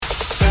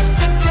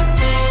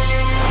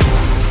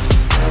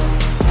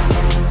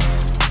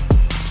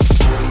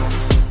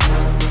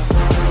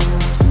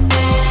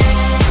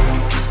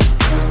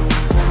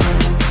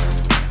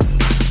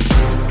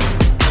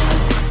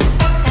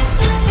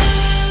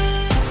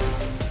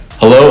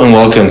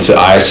welcome to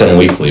ISN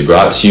Weekly,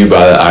 brought to you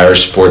by the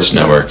Irish Sports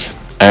Network.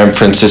 I am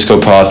Francisco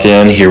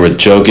Pothian, here with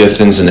Joe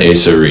Githens and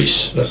Asa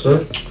Reese. Yes,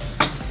 sir.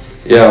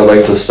 Yeah, I'd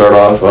like to start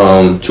off.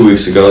 2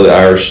 weeks ago, the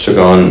Irish took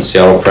on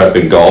Seattle Prep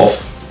in golf.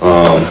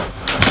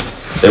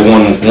 They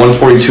won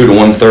 142 to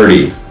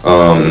 130.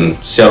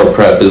 Seattle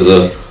Prep is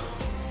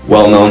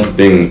well known for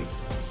being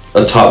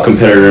a top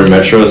competitor in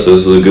Metro, so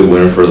this was a good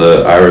win for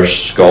the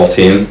Irish golf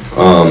team.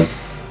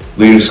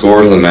 Leading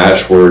scorers of the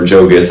match were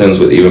Joe Githens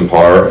with even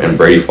par and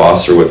Brady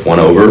Foster with 1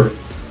 over.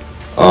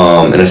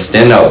 And a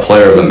standout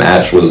player of the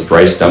match was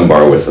Bryce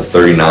Dunbar with a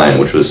 39,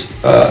 which was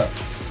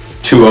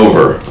 2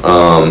 over.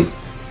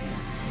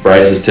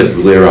 Bryce is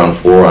typically around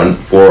 4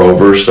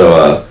 over,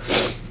 so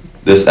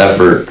this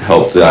effort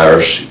helped the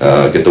Irish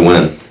get the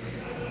win.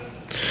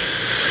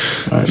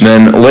 And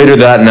then later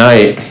that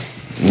night,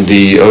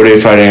 the O'Day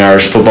Fighting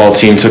Irish football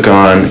team took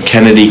on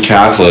Kennedy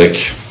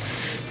Catholic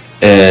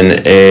in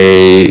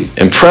a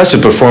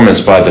impressive performance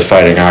by the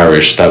Fighting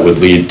Irish that would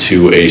lead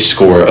to a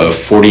score of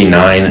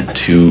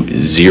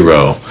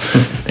 49-0.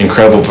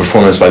 Incredible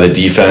performance by the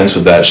defense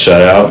with that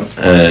shutout,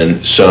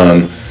 and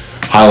some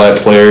highlight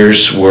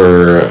players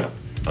were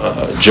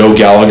Joe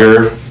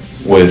Gallagher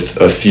with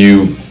a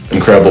few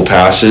incredible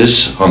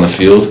passes on the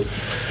field,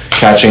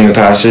 catching the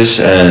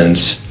passes,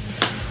 and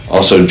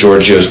also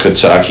Georgios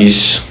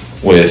Kotsakis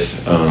with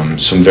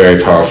some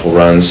very powerful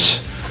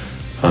runs.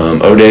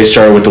 O'Day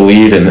started with the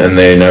lead, and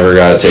they never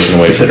got it taken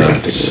away from them.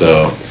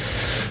 So,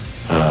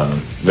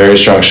 very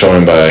strong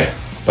showing by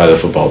the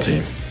football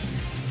team.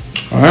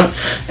 All right.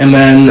 And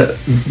then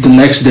the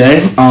next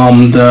day,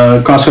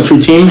 the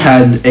cross-country team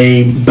had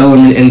a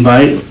Bellarmine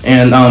invite,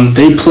 and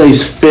they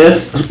placed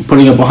 5th,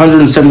 putting up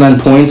 179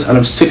 points out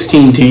of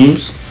 16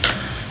 teams.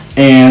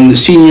 And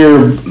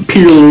senior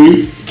Peter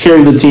Lee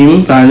carried the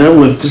team,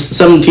 with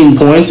 17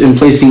 points and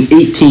placing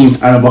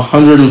 18th out of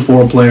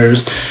 104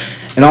 players.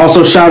 And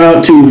also shout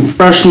out to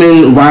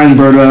freshman Ryan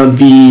Berta,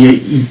 the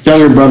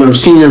younger brother of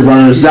senior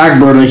runner Zach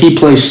Berta. He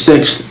placed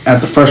 6th at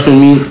the freshman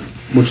meet,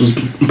 which was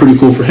pretty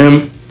cool for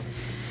him.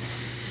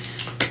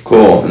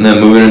 Cool. And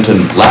then moving into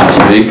last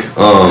week,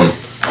 on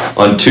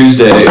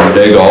Tuesday,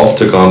 O'Day Golf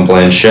took on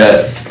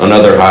Blanchette,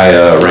 another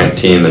high-ranked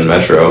team in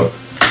Metro,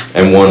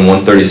 and won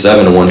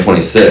 137 to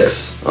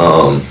 126.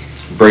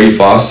 Brady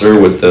Foster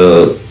with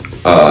the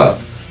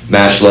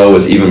match low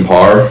with even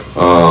par.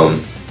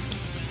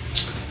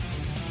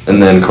 And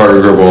then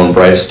Carter Gerbil and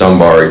Bryce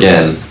Dunbar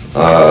again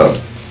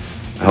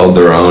held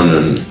their own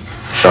and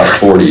shot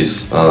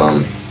 40s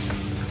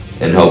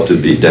and helped to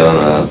beat down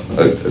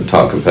a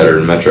top competitor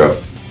in Metro.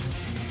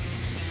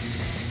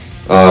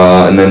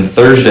 And then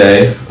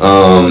Thursday,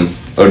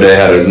 O'Day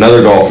had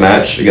another golf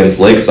match against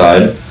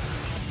Lakeside.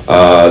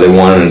 They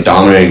won in a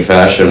dominating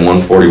fashion,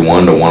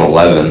 141 to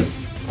 111.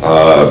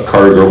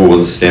 Carter Gerbil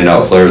was a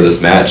standout player of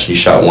this match. He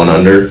shot 1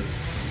 under.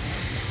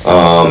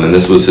 And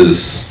this was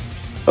his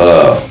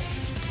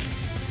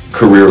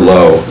career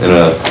low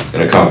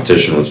in a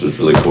competition, which was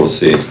really cool to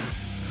see.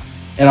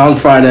 And on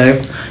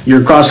Friday,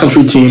 your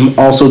cross-country team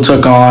also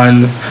took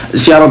on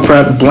Seattle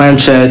Prep,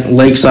 Blanchette,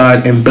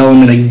 Lakeside, and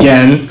Bellarmine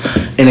again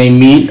in a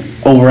meet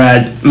over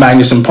at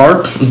Magnuson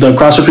Park. The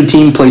cross-country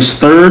team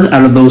placed 3rd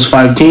out of those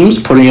 5 teams,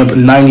 putting up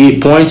 98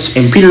 points,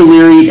 and Peter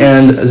Leary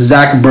and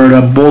Zach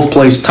Berta both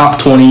placed top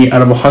 20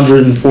 out of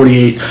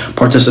 148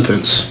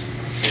 participants.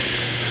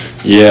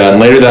 Yeah, and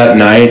later that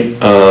night,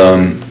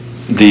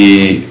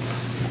 the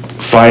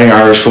Fighting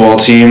Irish football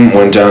team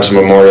went down to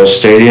Memorial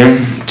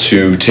Stadium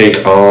to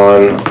take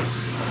on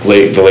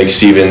the Lake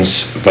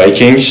Stevens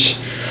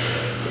Vikings.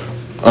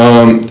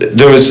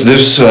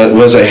 This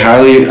was a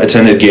highly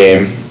attended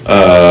game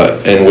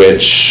in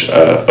which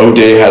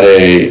O'Day had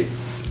a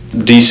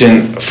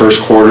decent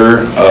first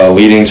quarter,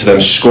 leading to them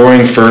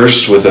scoring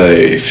first with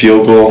a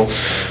field goal.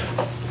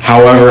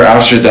 However,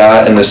 after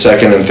that, in the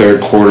second and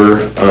third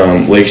quarter,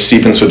 Lake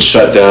Stevens would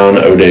shut down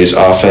O'Day's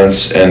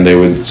offense, and they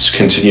would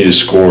continue to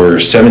score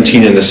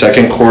 17 in the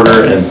second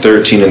quarter and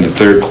 13 in the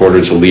third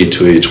quarter to lead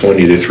to a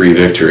 20-3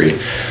 victory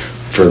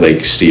for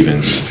Lake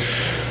Stevens.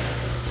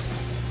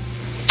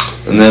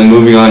 And then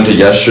moving on to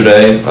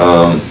yesterday,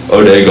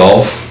 O'Day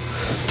Golf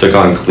took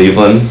on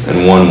Cleveland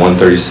and won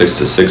 136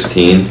 to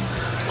 16.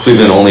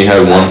 Cleveland only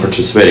had 1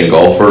 participating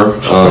golfer,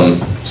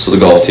 so the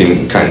golf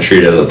team kind of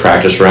treated it as a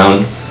practice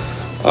round.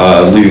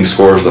 Leading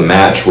scorers of the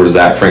match were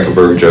Zach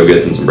Frankenberg, Joe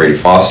Githens, and Brady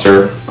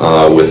Foster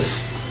with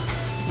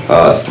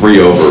 3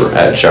 over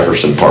at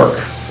Jefferson Park.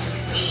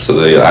 So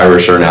the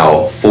Irish are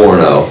now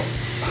 4-0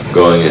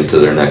 going into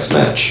their next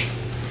match.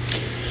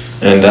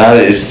 And that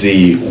is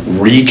the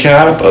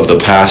recap of the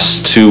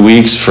past 2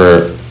 weeks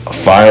for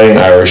Fighting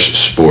Irish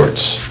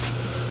sports.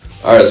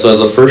 All right, so as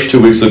the first 2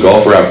 weeks of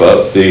golf wrap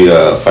up, the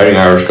Fighting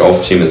Irish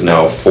golf team is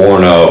now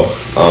 4-0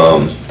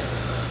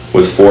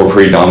 with 4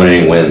 pretty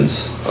dominating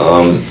wins.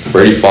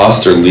 Brady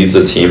Foster leads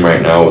the team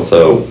right now with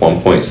a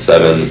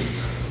 1.7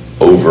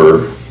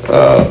 over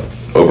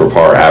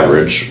par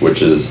average,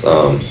 which is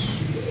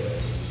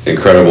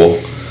incredible.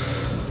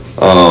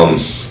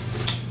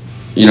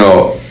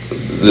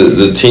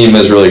 The team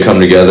has really come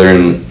together,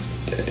 and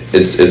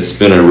it's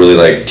been a really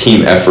like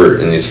team effort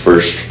in these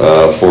first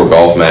 4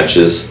 golf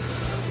matches.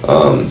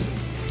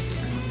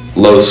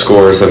 Low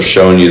scores have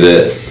shown you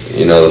that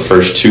the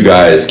first 2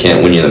 guys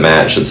can't win you the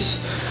match.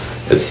 It's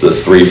the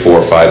 3,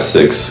 4, 5,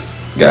 6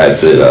 guys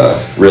that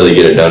really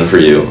get it done for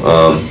you.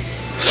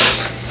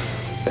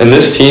 And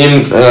this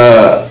team,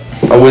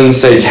 I wouldn't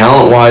say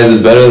talent-wise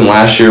is better than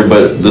last year,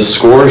 but the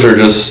scores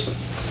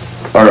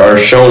are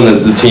showing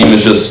that the team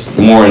is just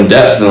more in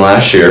depth than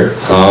last year.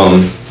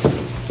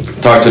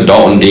 Talked to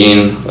Dalton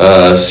Dean,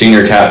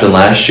 senior captain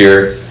last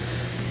year,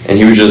 and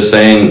he was just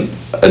saying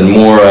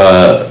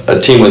a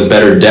team with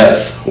better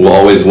depth will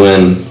always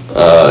win.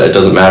 It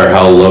doesn't matter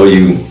how low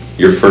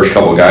your first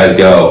couple guys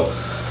go.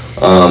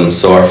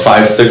 So our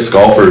 5-6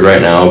 golfers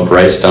right now,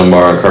 Bryce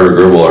Dunbar and Carter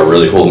Gribble, are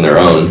really holding their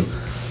own.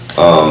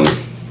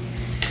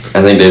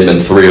 I think they've been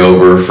 3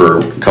 over for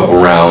a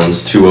couple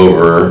rounds, 2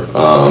 over,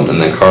 and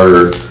then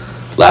Carter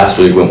last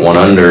week went 1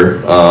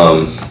 under,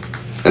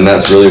 and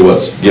that's really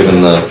what's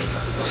given the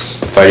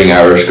Fighting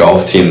Irish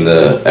golf team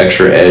the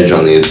extra edge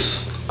on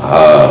these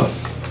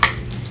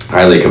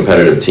highly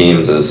competitive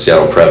teams as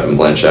Seattle Prep and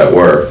Blanchette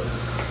were.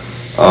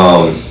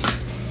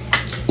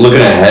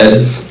 Looking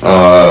ahead,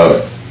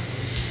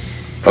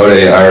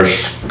 O'Day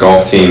Irish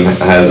golf team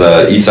has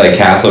Eastside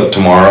Catholic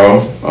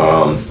tomorrow.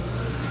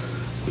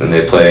 And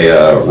they play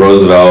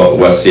Roosevelt,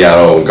 West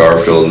Seattle,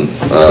 Garfield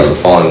the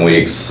following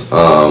weeks.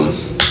 The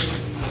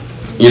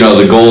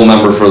goal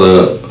number for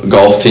the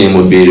golf team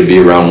would be to be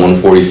around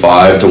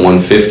 145 to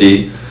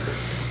 150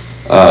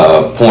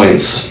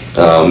 points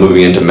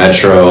moving into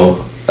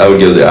Metro. That would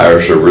give the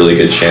Irish a really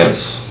good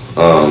chance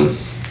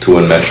to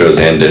win Metros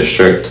and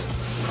District.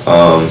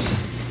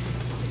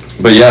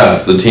 But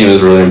yeah, the team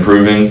is really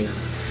improving,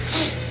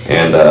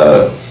 and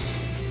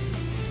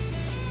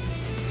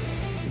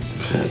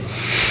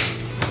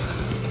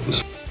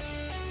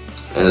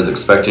is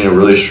expecting a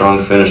really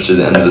strong finish to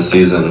the end of the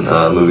season,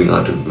 moving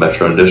on to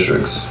Metro and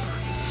Districts.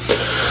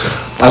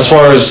 As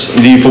far as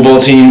the football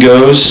team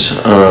goes,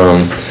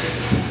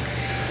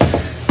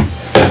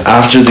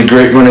 after the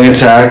great running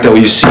attack that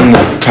we've seen the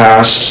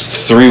past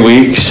 3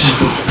 weeks,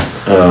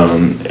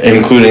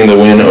 including the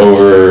win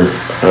over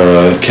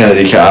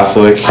Kennedy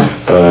Catholic,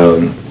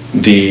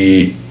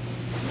 the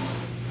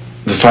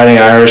Fighting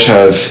Irish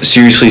have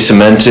seriously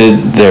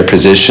cemented their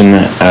position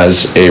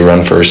as a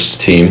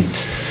run-first team.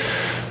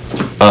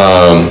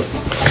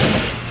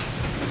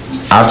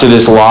 After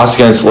this loss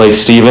against Lake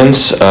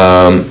Stevens,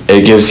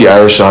 it gives the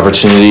Irish an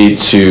opportunity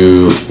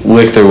to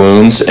lick their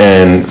wounds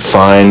and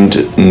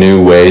find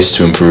new ways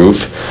to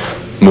improve,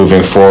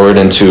 moving forward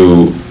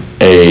into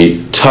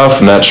a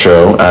tough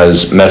Metro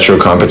as Metro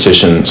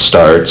competition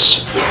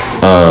starts.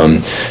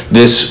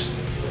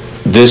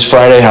 This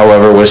Friday,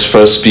 however, was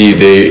supposed to be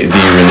the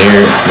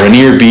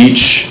Rainier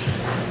Beach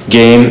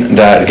game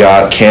that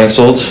got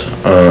canceled.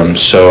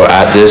 So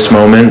at this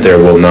moment, there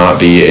will not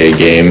be a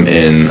game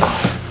in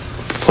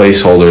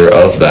placeholder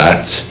of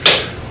that.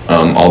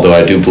 Although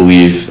I do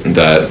believe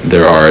that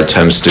there are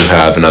attempts to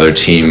have another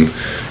team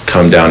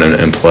come down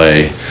and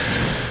play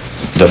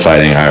the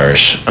Fighting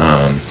Irish.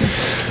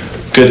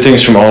 Good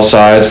things from all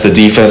sides. The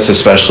defense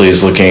especially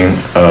is looking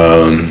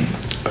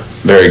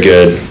very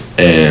good,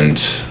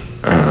 and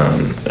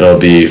it'll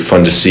be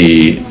fun to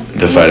see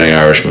the Fighting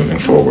Irish moving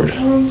forward.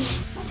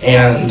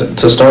 And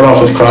to start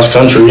off with cross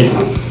country,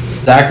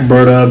 Zach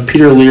Berta,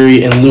 Peter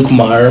Leary, and Luke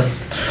Meyer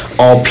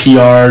all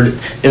PR'd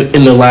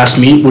in the last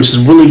meet, which is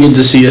really good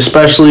to see,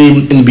 especially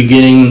in the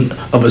beginning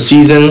of a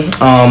season.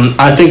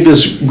 I think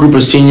this group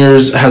of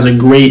seniors has a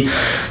great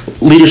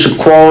leadership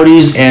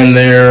qualities and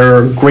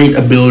their great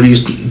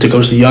abilities to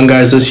coach the young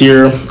guys this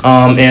year.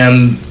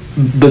 And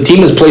the team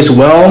has placed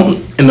well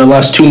in the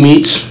last 2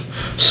 meets,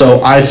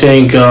 so I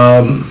think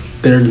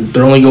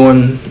they're only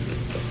going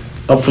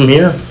up from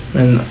here,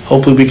 and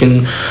hopefully we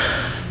can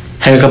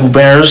hang a couple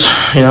banners,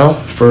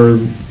 for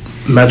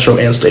Metro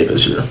and State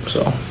this year.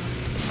 So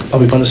that'll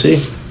be fun to see.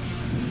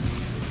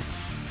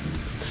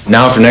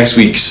 Now for next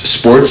week's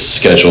sports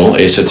schedule,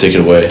 Asa, take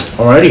it away.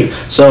 Alrighty.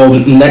 So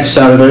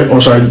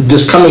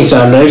this coming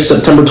Saturday,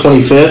 September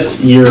 25th,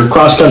 your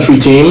cross country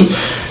team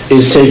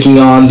is taking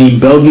on the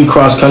Bellevue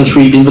Cross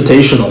Country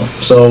Invitational.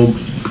 So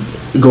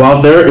go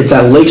out there. It's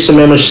at Lake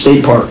Sammamish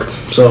State Park.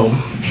 So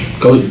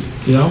go,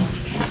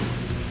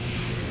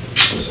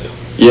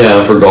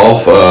 Yeah, for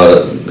golf,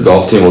 the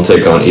golf team will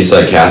take on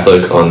Eastside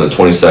Catholic on the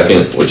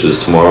 22nd, which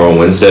is tomorrow,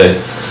 Wednesday,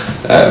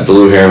 at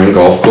Blue Heron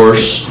Golf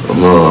Course.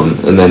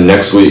 And then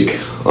next week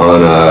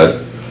on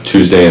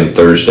Tuesday and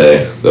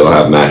Thursday, they'll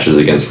have matches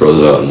against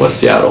Roosevelt and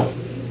West Seattle.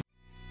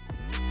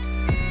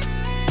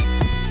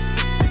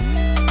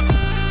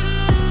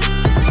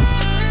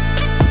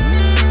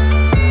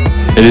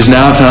 It is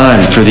now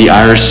time for the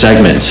Irish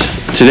segment.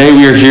 Today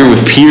we are here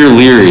with Peter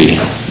Leary,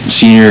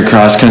 senior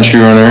cross-country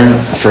runner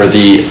for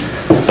the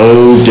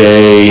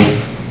O'Day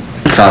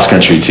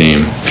cross-country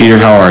team. Peter,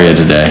 how are you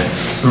today?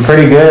 I'm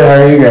pretty good.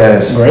 How are you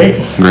guys?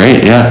 Great.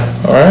 Great, yeah.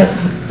 All right.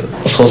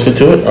 Let's So let's get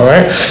to it. All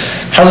right.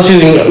 How's the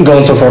season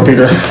going so far,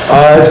 Peter?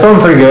 It's going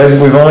pretty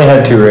good. We've only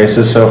had 2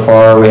 races so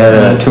far. We had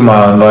a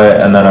 2-mile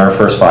invite and then our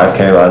first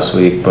 5K last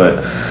week,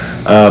 but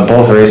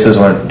both races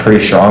went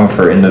pretty strong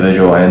for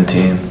individual and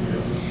team.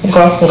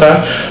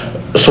 Okay.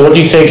 So what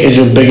do you think is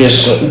your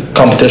biggest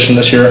competition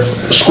this year,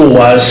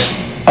 school-wise?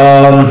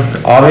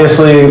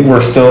 Obviously,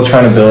 we're still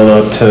trying to build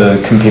up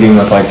to competing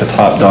with like the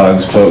top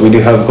dogs, but we do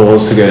have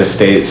goals to go to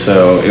state.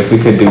 So if we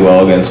could do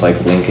well against like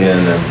Lincoln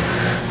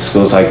and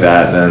schools like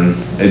that, then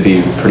it'd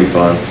be pretty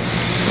fun.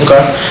 Okay.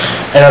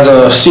 And as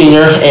a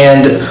senior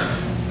and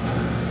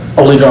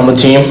a leader on the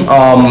team,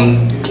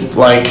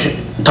 like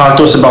talk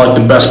to us about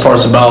like the best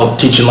parts about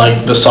teaching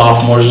like the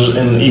sophomores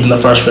and even the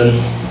freshmen.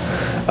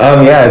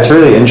 Yeah, it's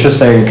really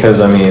interesting because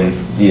I mean,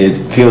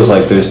 it feels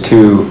like there's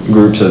 2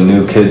 groups of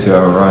new kids who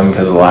haven't run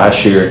because of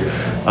last year.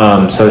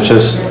 So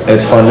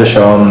it's fun to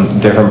show them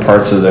different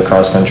parts of the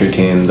cross-country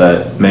team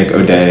that make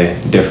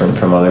O'Day different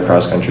from other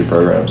cross-country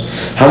programs.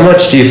 How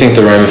much do you think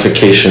the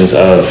ramifications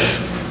of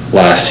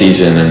last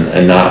season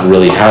and not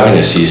really having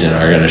a season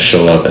are going to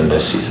show up in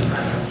this season?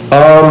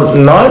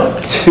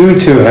 Not too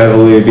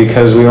heavily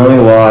because we only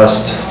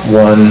lost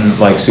one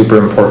like super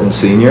important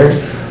senior.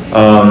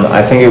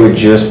 I think it would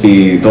just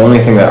be the only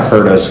thing that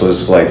hurt us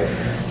was like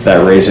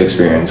that race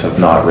experience of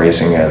not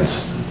racing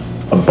against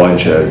a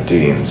bunch of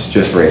teams,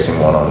 just racing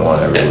one-on-one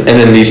every week. And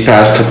in these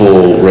past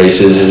couple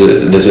races,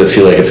 does it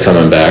feel like it's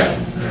coming back?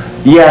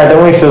 Yeah, it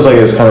definitely feels like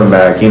it's coming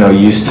back. You know,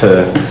 used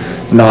to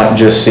not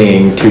just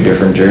seeing 2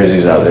 different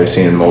jerseys out there,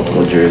 seeing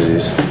multiple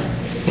jerseys.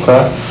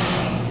 Okay.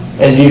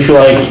 And do you feel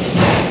like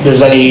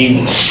there's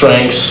any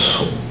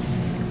strengths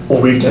or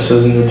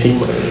weaknesses in the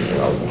team?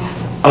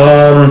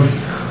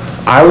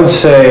 I would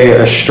say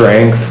a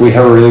strength. We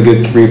have a really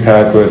good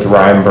 3-pack with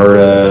Ryan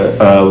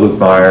Berta, Luke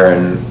Meyer,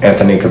 and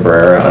Anthony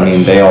Cabrera. I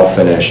mean, they all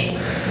finished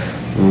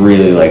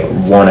really like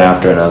one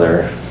after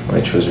another,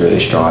 which was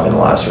really strong in the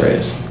last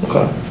race.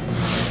 Okay.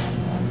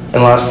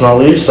 And last but not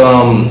least,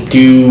 do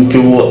you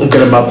feel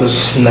good about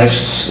this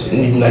next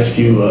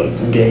few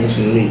games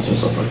and meets and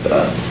stuff like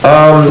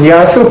that?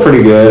 Yeah, I feel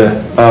pretty good.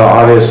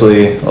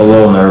 Obviously, a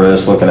little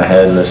nervous looking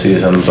ahead in the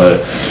season,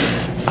 but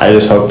I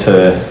just hope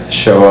to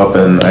show up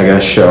and I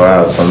guess show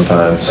out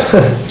sometimes.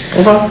 Okay.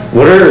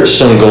 What are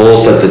some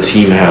goals that the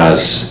team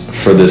has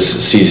for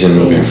this season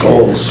moving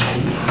forward?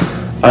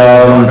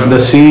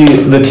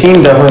 The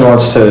team definitely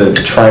wants to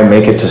try and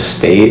make it to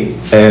state,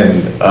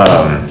 and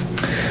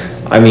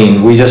I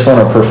mean, we just want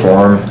to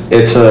perform.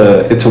 It's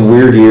a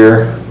weird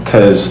year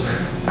because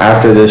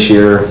after this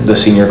year, the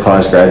senior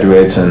class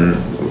graduates and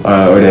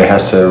O'Day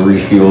has to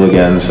refuel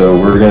again. So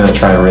we're gonna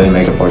try and really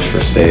make a push for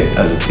state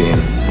as a team.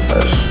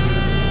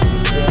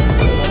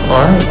 All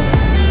right.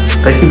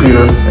 Thank you,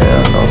 Peter.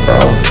 Yeah, no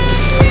problem.